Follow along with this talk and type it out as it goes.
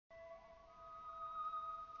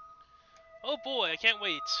Oh boy, I can't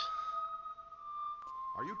wait.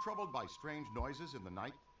 Are you troubled by strange noises in the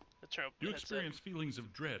night? Let's turn up You the headset. experience feelings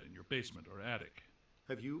of dread in your basement or attic.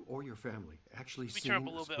 Have you or your family actually Let me turn up seen a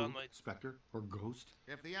a little bit on spook, my... specter, or ghost?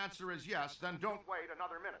 If the answer is yes, then don't wait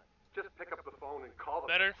another minute. Just pick up the phone and call the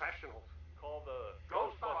Better? professionals. Call the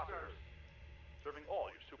Ghostbusters! Serving all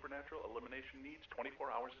your supernatural elimination needs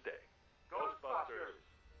 24 hours a day. Ghostbusters!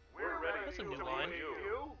 We're ready That's a to new meet line.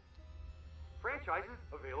 you. Franchises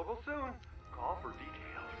available soon. Call for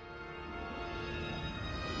details.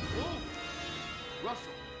 Whoa!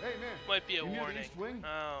 Russell, hey man. Might be a you near the warning. East Wing?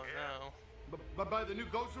 Oh no. But by the new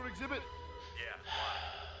Ghoster exhibit? Yeah.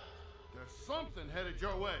 There's something headed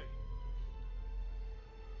your way.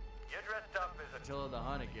 You're dressed up as Attila the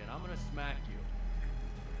Hun again. I'm gonna smack you.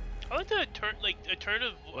 I like the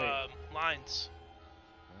alternative Wait. lines.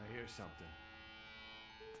 I hear something.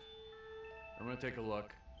 I'm gonna take a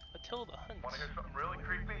look. Attila the Huns. Want to hear something really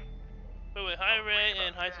creepy? Wait, hi Ray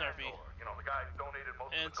and hi Snarfy. You know, the guy who donated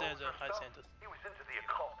most And of the Santa. Ghoster Hi, stuff? Santa. He was into the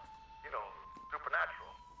occult. You know,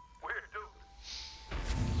 supernatural. Weird dude.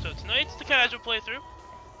 So tonight's the casual playthrough.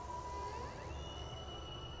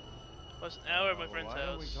 Was an hour at my friend's Why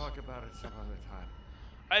don't we house. talk about it some other time?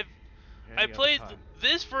 I Any other played time.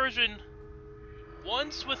 this version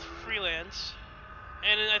once with Freelance,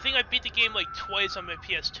 and I think I beat the game like twice on my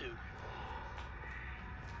PS2.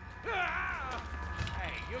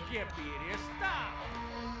 Hey, you can't be in here.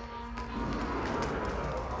 Stop!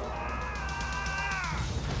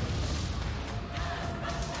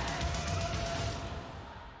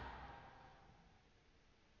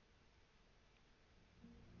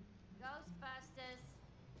 Ghostbusters.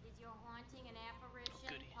 Is your haunting an apparition,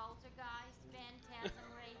 Goody. poltergeist, phantasm,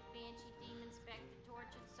 wraith, banshee, demon, spectre,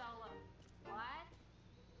 tortured solo? What?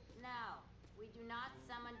 No. We do not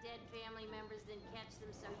summon dead family members then catch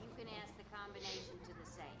them so you can ask the combination to the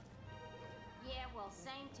safe. Yeah, well,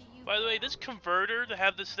 same to you. By the way, this converter to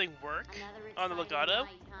have this thing work Another on the exciting Legato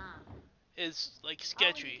night, huh? is like Oh, you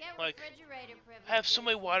sketchy. get Like refrigerator I have so privileges.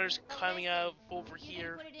 many waters But coming listen, out over you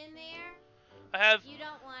here. didn't put it in there? I have You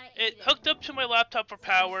don't want to it hooked up to my laptop for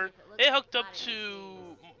power. It hooked up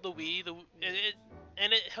to the Wii,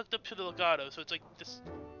 and it hooked up to the Legato. So it's like this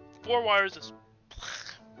 4 wires. Just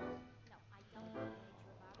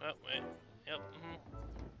oh wait, yep.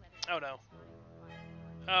 Oh no.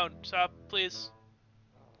 Oh, stop, please.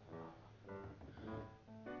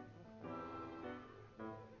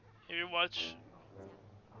 Here you watch.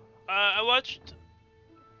 I watched.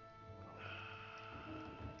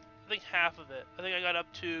 I think half of it. I think I got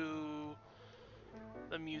up to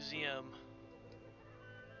the museum.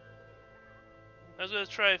 I was gonna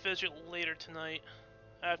try to finish it later tonight,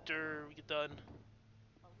 after we get done.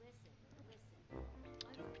 Well,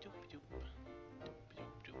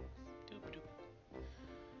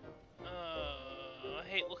 listen. I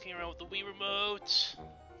hate looking around with the Wii remote.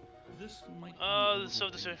 This might be Oh, a this is so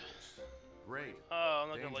little dis- dangerous. Great. Oh, I'm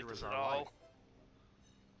not gonna like Danger this is at our all. life.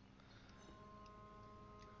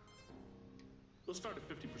 We'll start at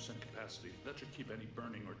 50% capacity. That should keep any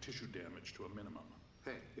burning or tissue damage to a minimum.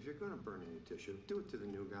 Hey, if you're gonna burn any tissue, do it to the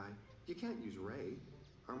new guy. You can't use Ray.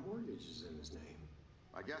 Our mortgage is in his name.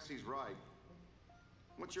 I guess he's right.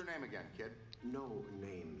 What's your name again, kid? No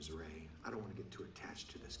names, Ray. I don't want to get too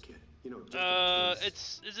attached to this kid. You know, just in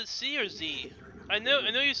case. Is it C or Z? Remember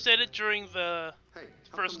I know you said it during the Hey,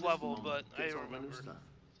 how first come this level, moment but I gets don't all the new remember. stuff?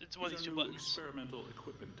 It's one of He's these our two new buttons. experimental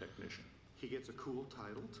equipment technician. He gets a cool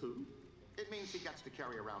title, too? It means he gets to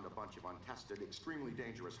carry around a bunch of untested, extremely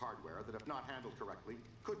dangerous hardware that, if not handled correctly,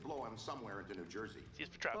 could blow him somewhere into New Jersey. These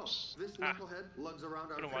for Oh, traps. this knucklehead lugs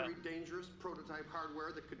around our Been a while. very dangerous prototype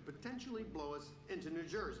hardware that could potentially blow us into New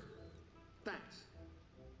Jersey. Thanks.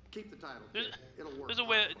 Keep the title, kid. It'll work. There's a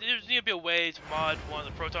way. There's need to be a way to mod one of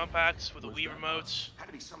the proton packs with a Was Wii that remote. Had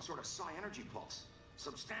to be some sort of psi energy pulse.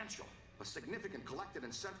 Substantial. A significant collected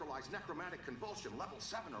and centralized necromantic convulsion, level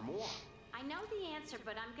 7 or more. I know the answer,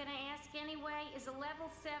 but I'm gonna ask anyway. Is a level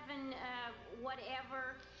 7,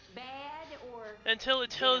 whatever, bad or... Until it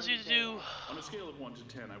tells you to do On a scale of 1 to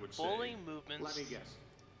 10, I would say... bowling movements Let me guess.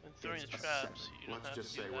 and throwing the It's a traps. 7. You don't Let's have just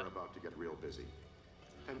to do say that. we're about to get real busy.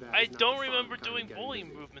 And that I is not don't the fun remember kind of doing getting bowling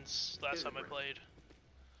busy. movements last Is time it, I Ray? played.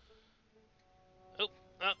 Oh,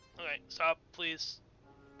 okay, stop, please.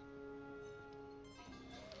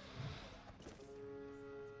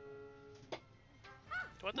 Do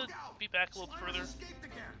I have Look to out! be back a little Sliders further? escaped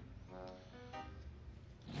again.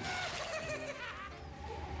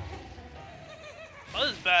 Oh,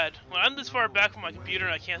 this is bad. When I'm this far back from my computer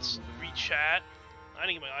and I can't read chat, I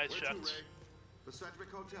didn't get my eyes Where to, checked. Ray? The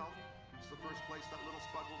Sedgewick Hotel. It's the first place that little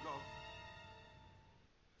spud will go.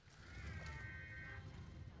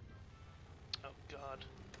 God.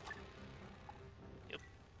 Yep.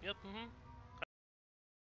 Yep. Mm-hmm.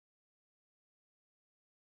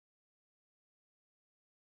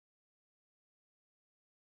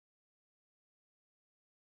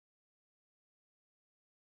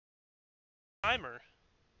 Timer.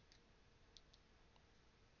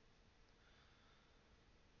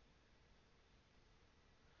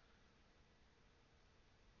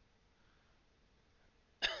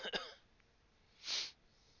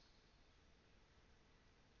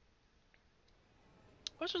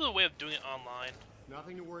 What's the way of doing it online?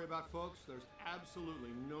 Nothing to worry about, folks. There's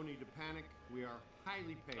absolutely no need to panic. We are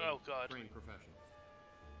highly paid, trained professionals.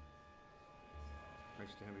 Right,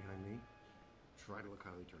 stand behind me. Try to look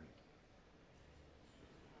highly trained.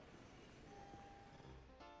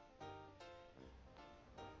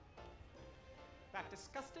 That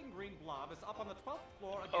disgusting green blob is up on the 12th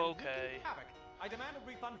floor again, wreaking havoc. I demand a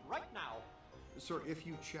refund right now. Sir, if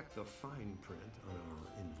you check the fine print on our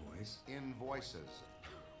invoice... Invoices.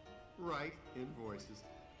 Right, invoices.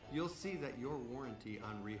 You'll see that your warranty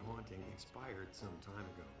on rehaunting expired some time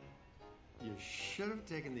ago. You should have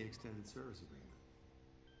taken the extended service agreement.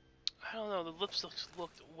 I don't know, the lips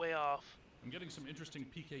looked way off. I'm getting some interesting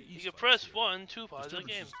PKE. You can press here. 1 to pause the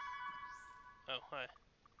game. Oh, hi.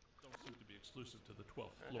 Don't seem to be exclusive to the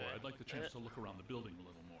 12th floor. I'd like the chance to look around the building a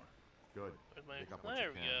little more. Good. Pick up what There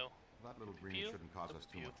you we can. go. That little green shouldn't cause us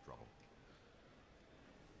too much trouble.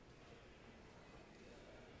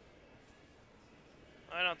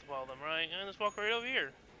 I don't have to follow them, right? And just walk right over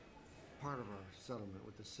here. Part of our settlement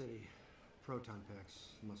with the city, proton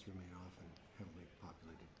packs must remain off in heavily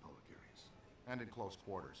populated public areas. And in close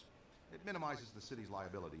quarters. It minimizes the city's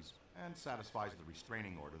liabilities and satisfies the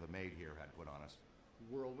restraining order the maid here had put on us.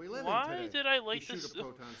 World we live Why in today. did I like you this? Shoot a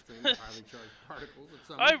proton stream of highly charged particles at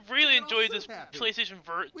someone, I really and enjoyed all this soup happy. PlayStation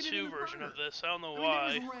 2 We didn't even version burn of her. this. I don't know I mean,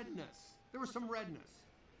 why. there was redness. There was some redness.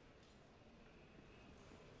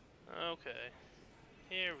 Okay.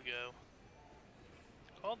 Here we go.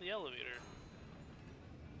 It's called the elevator.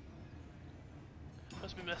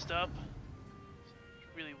 Must be messed up.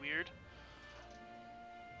 It's really weird.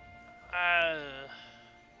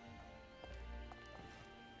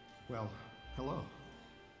 Well, hello.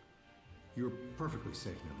 You're perfectly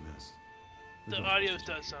safe now, miss. The audio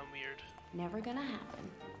does sound weird. Never gonna happen.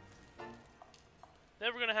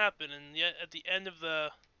 Never gonna happen, and yet at the end of the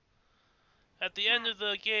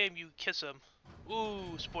game, you kiss him.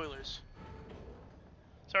 Ooh, spoilers.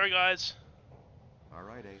 Sorry, guys. All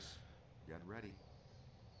right, Ace. Get ready.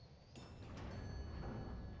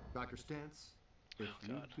 Dr. Stantz, if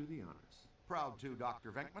you do the honors. Proud to,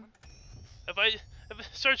 Dr. Venkman. If it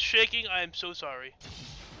starts shaking, I am so sorry.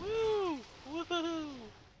 Woo! Woohoo!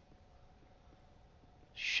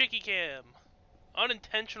 Shaky cam.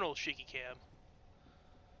 Unintentional shaky cam.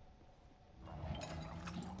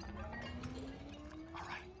 All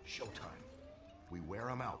right, showtime. We wear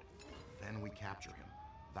him out, then we capture him.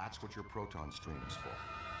 That's what your proton stream is for.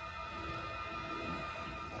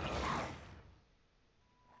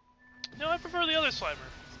 No, I prefer the other Slimer.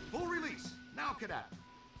 Full release. Now, Cadet.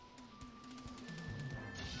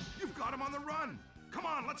 You've got him on the run. Come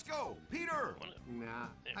on, let's go. Peter! Nah,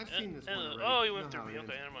 I've seen this one already. Oh, you Know went through how me. it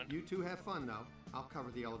Okay, ends. never mind. You two have fun, though. I'll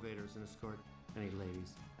cover the elevators and escort any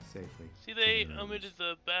ladies safely. See, they to their rooms. omitted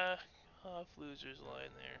the back off losers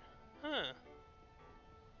line there. Huh.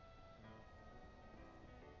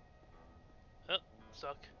 Oh,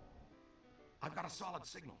 suck. I've got a solid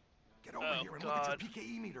signal. Get over Oh, here and God. look at your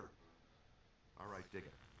PKE meter. All right, dig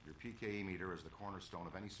it. Your PKE meter is the cornerstone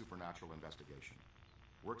of any supernatural investigation.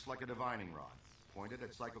 Works like a divining rod. Pointed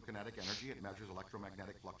at psychokinetic energy, it measures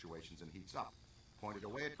electromagnetic fluctuations and heats up. Pointed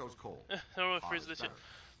away, it goes cold. I don't know if Hot there's is this. better.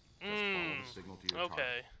 Just follow the signal to your target.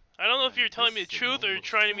 Okay. I don't know if you're telling me the truth or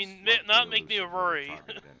trying to not make me a worry.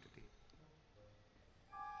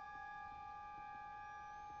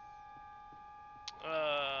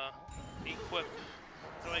 Equip.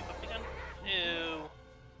 How do I equip again? Ew.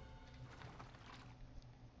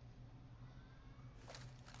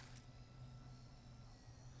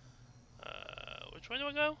 Which way do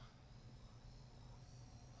I go?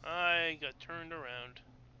 I got turned around.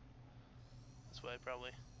 This way,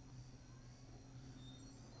 probably.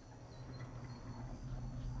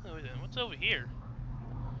 Oh, wait, what's over here?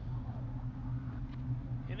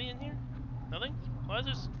 Anything in here? Nothing? Why does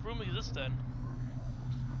this room exist then?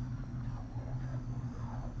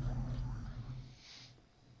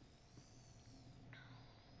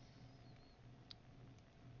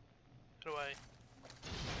 How do I...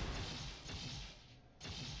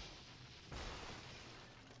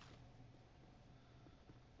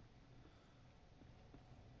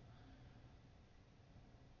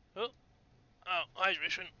 Oh. Oh.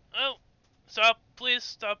 situation. Oh, stop! Please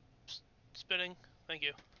stop spinning. Thank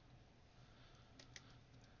you.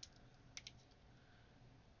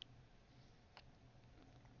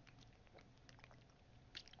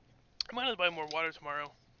 I might have to buy more water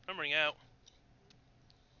tomorrow. I'm running out.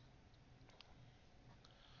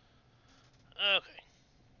 Okay.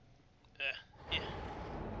 Yeah.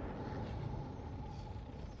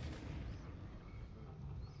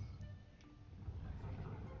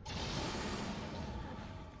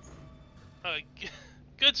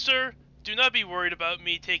 Good sir, do not be worried about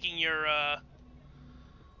me taking your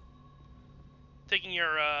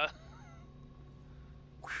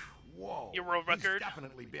Whoa, your world record. He's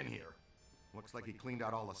definitely been here. Looks like he cleaned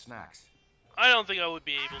out all the snacks. I don't think I would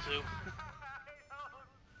be able to.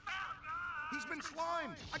 He's been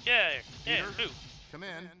slimed! Yeah, Peter, who? come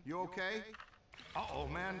in. You okay? Uh-oh,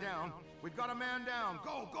 man down. We've got a man down.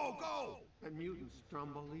 Go, go, go! That mutant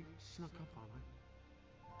Stromboli snuck up on it.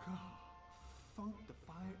 God, funk the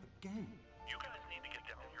fire again. You guys need to get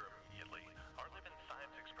down here immediately. Our living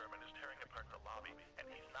science experiment is tearing apart the lobby, and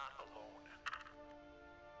he's not alone.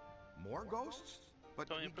 More ghosts? But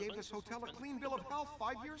we gave this hotel a clean bill of health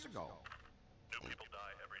 5 years ago. New people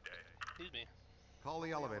die every day. Excuse me. Call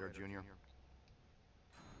the elevator, Junior.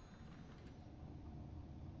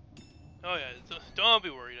 Oh yeah, don't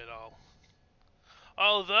be worried at all.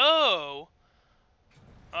 Although,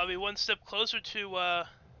 I'll be one step closer to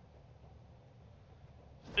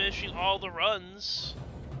finishing all the runs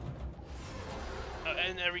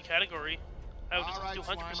in every category. I will get to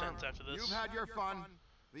 200% after this. You've had your fun.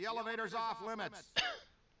 The elevator's off limits.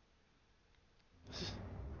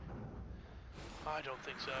 I don't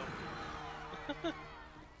think so.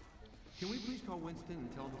 Can we please call Winston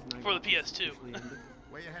and tell him tonight? For the PS2.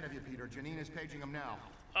 Way ahead of you, Peter. Janine is paging him now.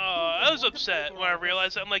 I was upset when I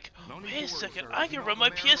realized that. I'm like, wait a second, I can run my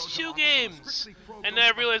PS2 games! And then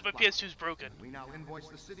I realized my PS2 is broken. We now invoice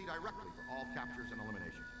the city directly for all captures and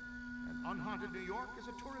eliminations. And unhaunted New York is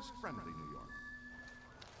a tourist-friendly New York.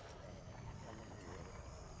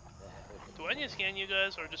 Do I need to scan you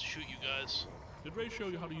guys, or just shoot you guys? Did Ray show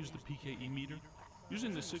you how to use the PKE meter?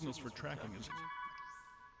 Using the signals for tracking is...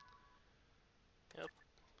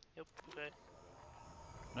 Yep, okay.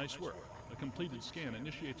 Nice work. A completed scan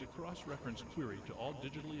initiates a cross-reference query to all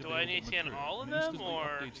digitally available Do I need to scan material all of and them, instantly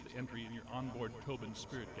or...? updates the entry in your onboard Tobin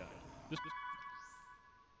Spirit Guide. This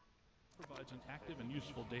provides an active and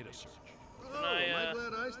useful data search. Oh, I'm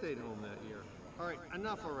glad I stayed home that year. All right,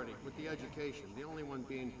 enough already with the education. The only one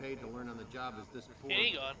being paid to learn on the job is this poor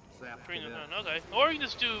sap cadet. Okay. Or you can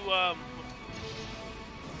just do,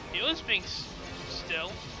 he was being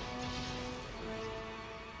still.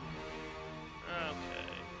 Okay.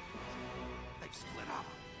 They've split up.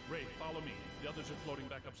 Ray, follow me. The others are floating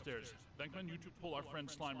back upstairs. Venkman, you two pull our friend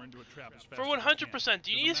Slimer into a trap as fast For 100%,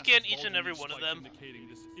 do you need to scan each and every one of them? Indicating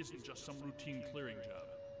this isn't just some routine clearing job.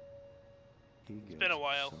 It's been a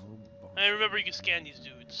while. I remember you can scan these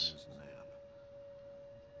dudes.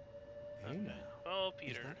 Hey now. Oh,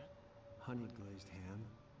 Peter. Honey glazed ham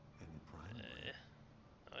and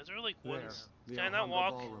prime. Is there like one? The Can I not Alhambra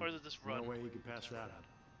walk, ballroom. or is it just run? No way he could pass that up.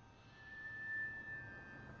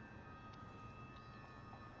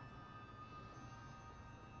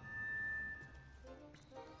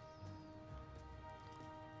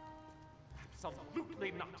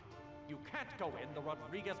 Absolutely not. You can't go in. The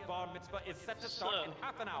Rodriguez bar mitzvah is set to start in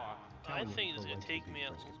half an hour. I think it's gonna take me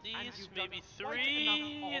at least maybe quite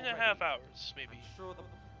 3.5 hours, maybe. I'm sure the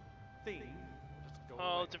theme just go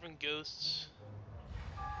All away. different ghosts.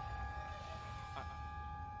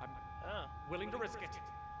 I'm willing to risk it.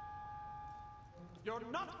 You're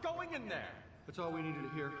not going in there. That's all we needed to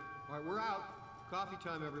hear. All right, we're out. Coffee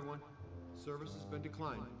time, everyone. Service has been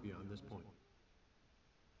declined beyond this point.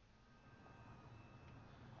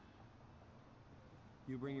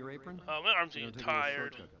 You bring your apron? My arms are getting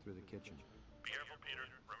tired. Through the kitchen. Be careful, Peter.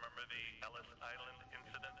 Remember the Ellis Island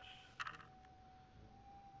incident?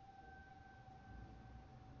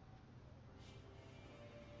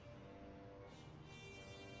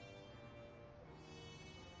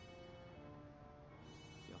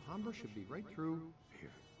 The Alhambra should be right through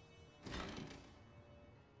here.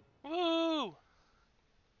 Woo!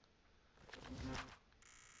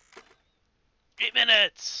 8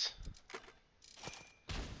 minutes!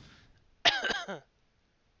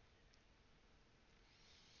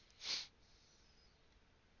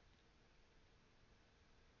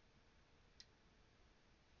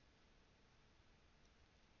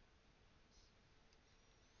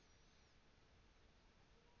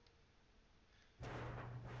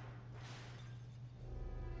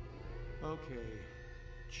 Okay,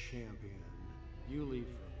 champion. You lead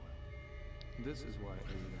for a while. This is why I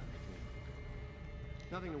ate out of the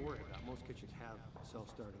can. Nothing to worry about. Most kitchens have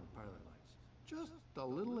self-starting pilot lights. Just a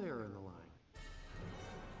little air in the line.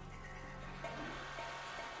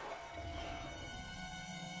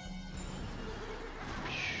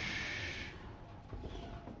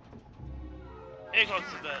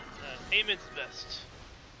 Hancock's the best. Heyman's the best.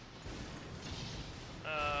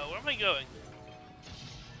 Where am I going?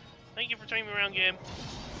 Thank you for turning me around, game.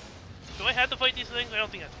 Do I have to fight these things? I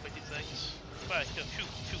don't think I have to fight these things. Bye. Go. Shoot.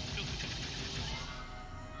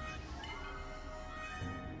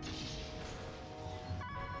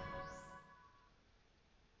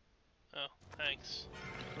 Oh, thanks.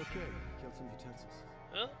 Okay, killed some utensils.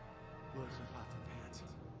 Huh? Blew some pots and pans.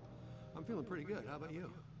 I'm feeling pretty good. How about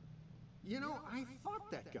you? You know, I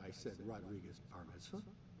thought that guy said Rodriguez bar mitzvah.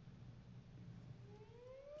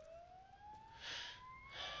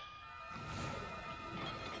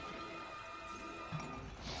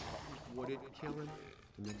 Would it kill him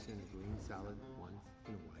to mix in a green salad once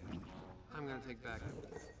in a while? I'm gonna take back and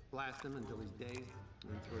blast him until he's dazed,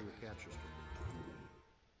 and then throw your capture string.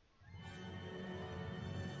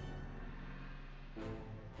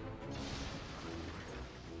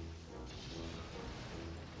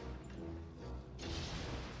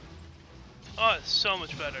 Oh, it's so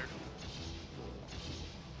much better.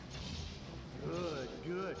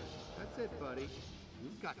 Good. That's it, buddy.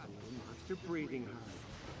 You've got the little monster breathing hard.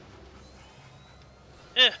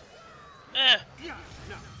 Yeah,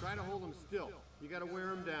 no, try to hold him still. You gotta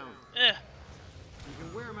wear him down. You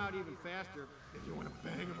can wear him out even faster if you want to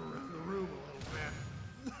bang him around the room a little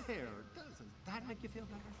bit. There, doesn't that make you feel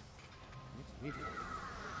better? Makes me feel better.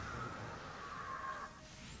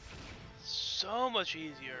 So much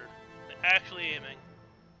easier than actually aiming.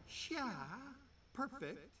 Yeah,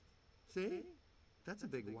 perfect. See? That's a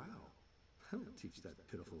big wow. That'll teach that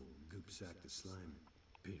pitiful goop sack to slime,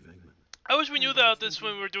 Pete Venkman. I wish we knew about this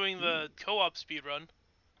when we were doing the co-op speedrun.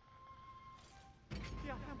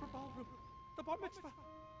 The Alhambra Ballroom, the bar mitzvah.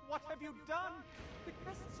 What have you done? The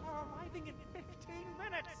guests are arriving in 15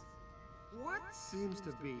 minutes. What seems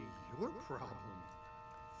to be your problem?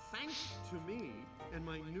 Thanks to me and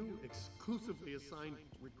my new exclusively assigned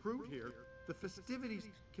recruit here, the festivities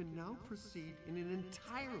can now proceed in an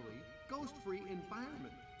entirely ghost-free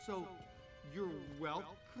environment. So, you're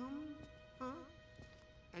welcome, huh?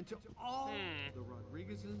 And to all the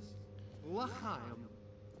Rodriguezes, l'chaim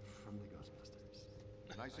from the Ghostbusters.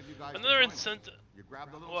 Nice of you guys. Another incentive. You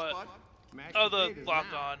grabbed the little What? spud? Oh, the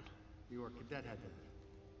lock-on. Your cadet had that.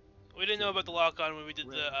 We didn't know about the lock-on when we did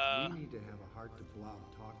the we need to have a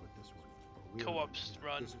heart-to-blob talk with this one. Co-op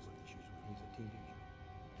run. Discipline issues when he's a teenager.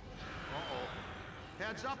 Uh-oh.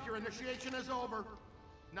 Heads up, your initiation is over.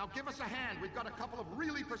 Now give us a hand. We've got a couple of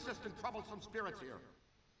really persistent, troublesome spirits here.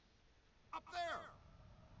 Up there!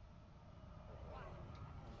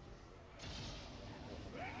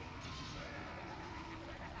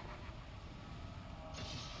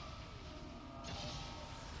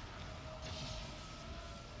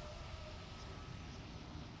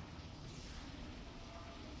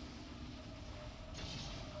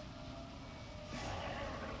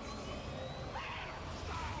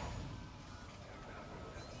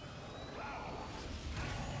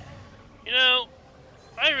 You know,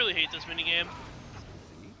 I really hate this minigame.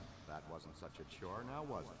 See? That wasn't such a chore, now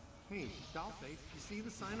was it? Hey, Dollface, you see the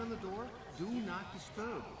sign on the door? Do not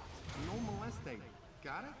disturb. No molesting.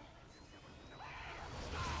 Got it?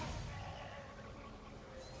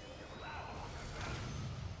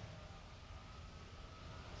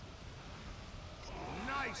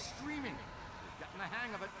 Nice streaming. You're getting the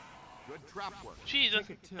hang of it. Good trap work. Jeez, Take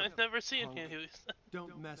a tip, I've never seen punk. him.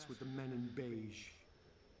 Don't mess with the men in beige.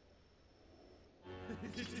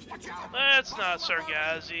 Watch out! That's not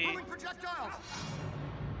Sargazi. Moving projectiles!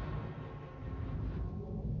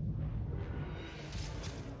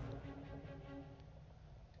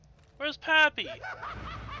 Where's Pappy?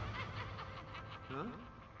 Huh?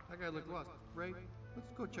 That guy looked lost. Ray,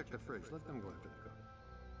 let's go check the fridge. Let them go after the cook.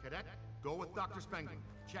 Cadet, go with Dr. Spengler.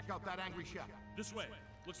 Check out that angry chef. This way.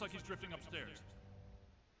 Looks like he's drifting upstairs.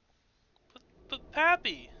 But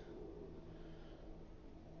Pappy.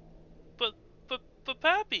 But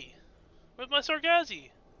Pappy. Where's my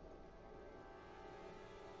Sargazi?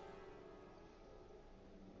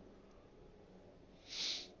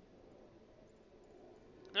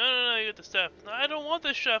 No, you get the chef. No, I don't want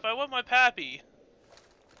the chef. I want my Pappy.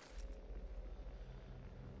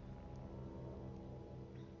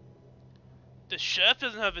 The chef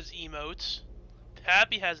doesn't have his emotes.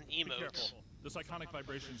 Pappy has an Be careful. emote. The psychonic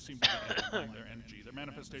vibrations seem to be amplifying their energy. Their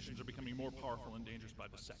manifestations are becoming more powerful and dangerous by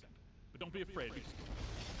the second. But don't be afraid, because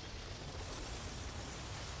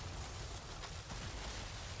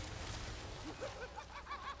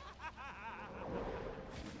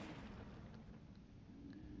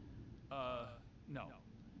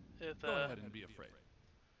the... Go ahead and be afraid.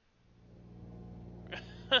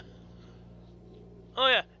 Oh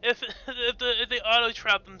yeah, if they auto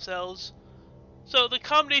trap themselves. So the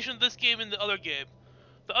combination of this game and the other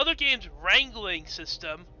game's wrangling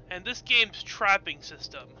system and this game's trapping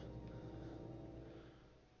system.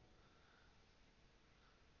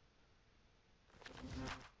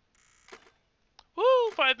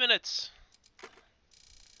 Woo! 5 minutes.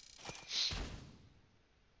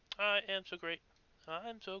 I am so great.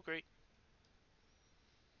 I'm so great.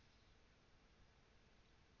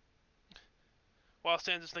 While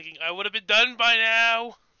Sans is thinking, I would have been done by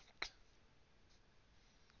now.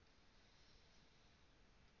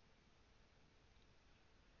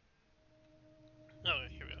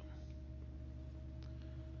 Okay, here we go.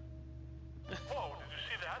 Whoa, did you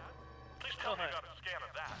see that? Please tell me you got a scan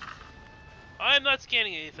of that. I'm not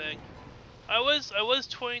scanning anything. I was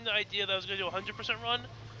toying the idea that I was going to do a 100% run.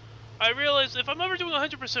 I realized if I'm ever doing a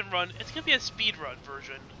 100% run, it's going to be a speed run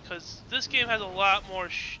version, because this game has a lot more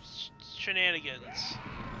shenanigans.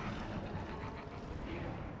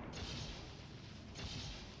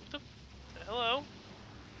 Hello?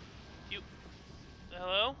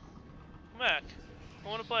 Hello? Come back. I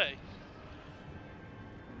want to play.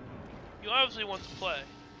 You obviously want to play.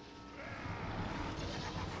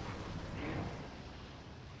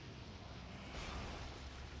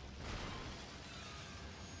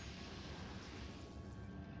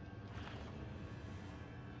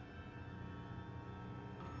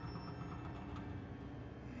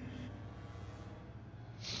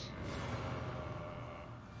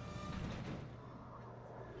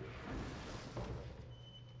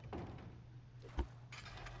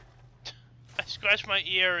 I scratched my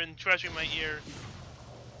ear and scratching my ear.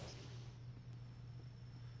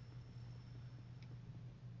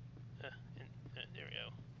 There we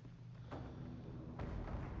go.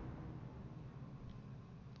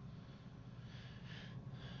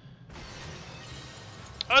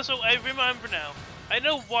 Also, I remember now. I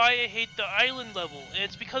know why I hate the island level, and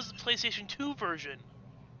it's because of the PlayStation 2 version.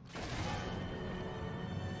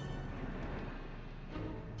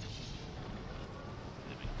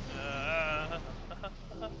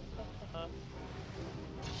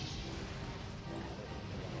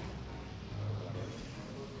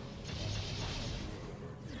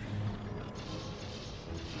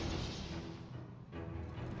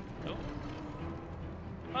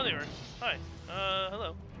 Oh, there. Hi.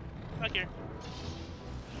 Hello. Back here.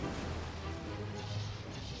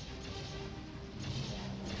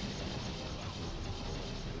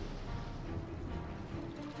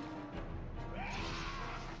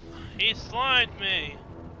 He slimed me.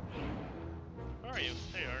 Where are you?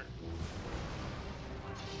 There you are.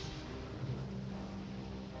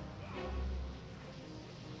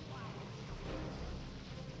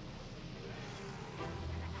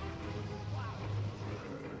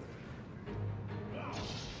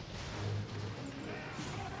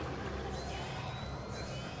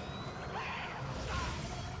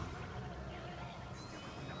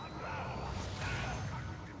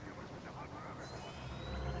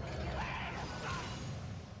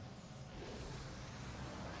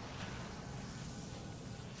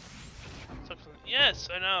 Yes,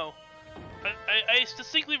 I know. I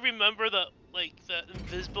distinctly remember the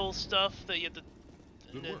invisible stuff that you had to.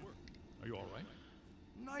 Good work. Are you all right?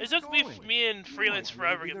 Nice It took going. me and Freelance You might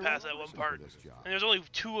forever to really get be past the that right one person part, for this job. and there's only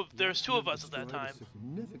there's two of us at that Destroyed time. a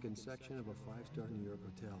significant section of a 5-star New York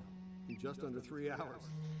hotel in just under 3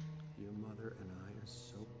 hours. Your mother and I are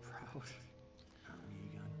so proud. Are we,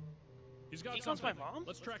 Egon? He's got Egon's something. my mom?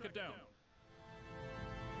 Let's track it down.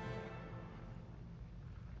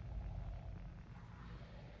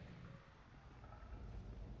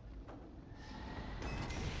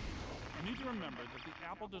 You need to remember that the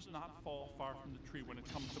apple does not fall far from the tree when it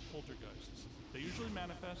comes to poltergeists. They usually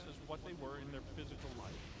manifest as what they were in their physical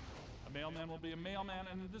life. A mailman will be a mailman,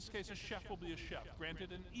 and in this case, a chef will be a chef.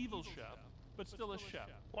 Granted, an evil chef, but still a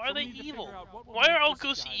chef. Why are So we they need to evil? figure out what will Why are make all this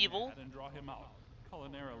ghosts guy evil? mad and draw him out,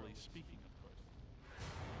 culinarily speaking, of course.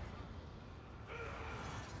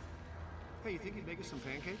 Hey, you think he'd make us some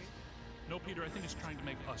pancakes? No, Peter, I think he's trying to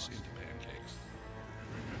make us into pancakes.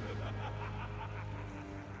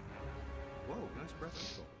 Whoa, nice breath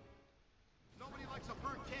control. Nobody likes a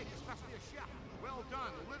burnt cake, especially a chef. Well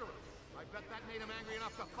done, literally. I bet that made him angry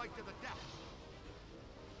enough to fight to the death.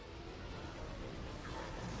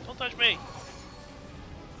 Don't touch me.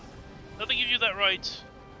 Nothing gives you that right.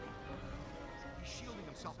 He's shielding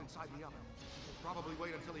himself inside the oven. He'll probably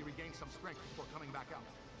wait until he regains some strength before coming back out.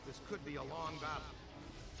 This could be a long battle.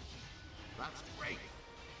 That's great.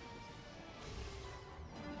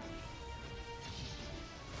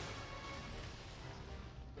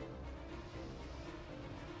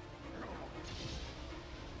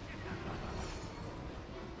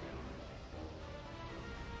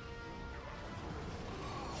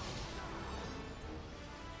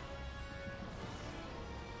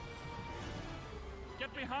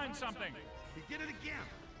 get behind something. He did it again.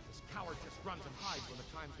 This coward just runs and hides when the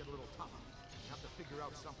times get a little tough. You have to figure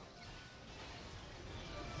out something.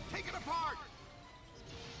 Take it apart!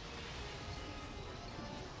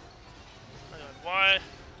 Hang on, why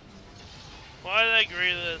did I agree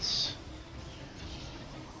to this?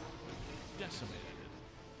 Decimated.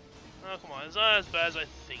 Oh, come on, it's not as bad as I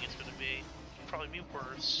think it's gonna be. It'll probably be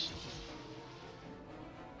worse.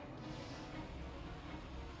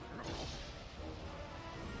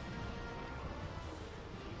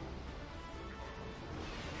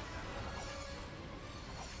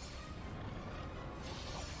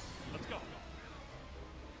 Let's go.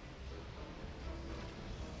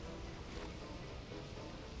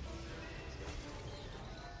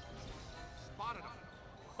 Spotted him.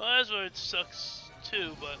 Well, Azlord sucks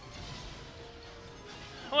too, but...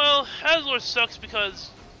 Well, Azlord sucks because...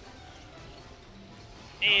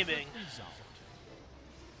 Aiming.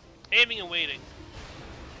 Aiming and waiting.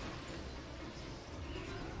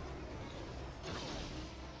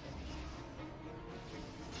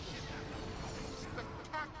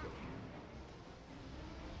 Spectacular.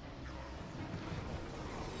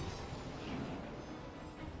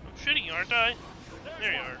 I'm shooting you, aren't I?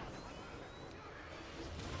 There you are.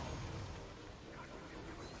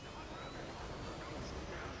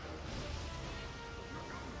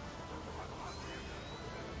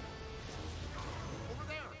 Over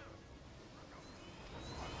there.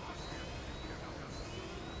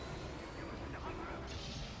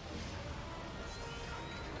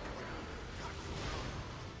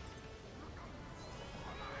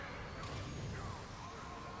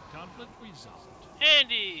 Conflict resolved.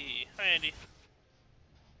 Andy! Hi, Andy.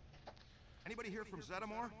 Anybody here from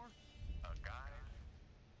Zeddamore? Guys,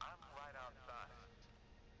 I'm right outside.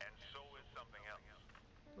 And so is something else.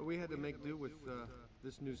 Well, we had to make do with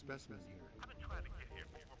this new specimen here. I've been trying to get here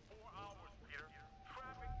for over 4 hours, Peter.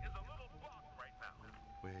 Traffic is a little blocked right now.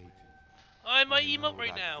 Wait. I might I know emote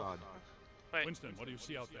right that now. thud. Wait, Winston, what do you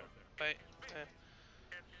see out there? wait.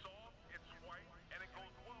 It's soft, it's white, and it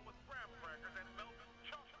goes well with graham crackers and melted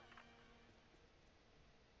chocolate.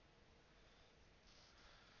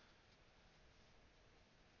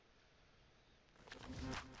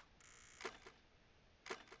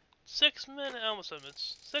 6 minutes, almost 7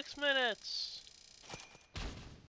 minutes. 6 minutes!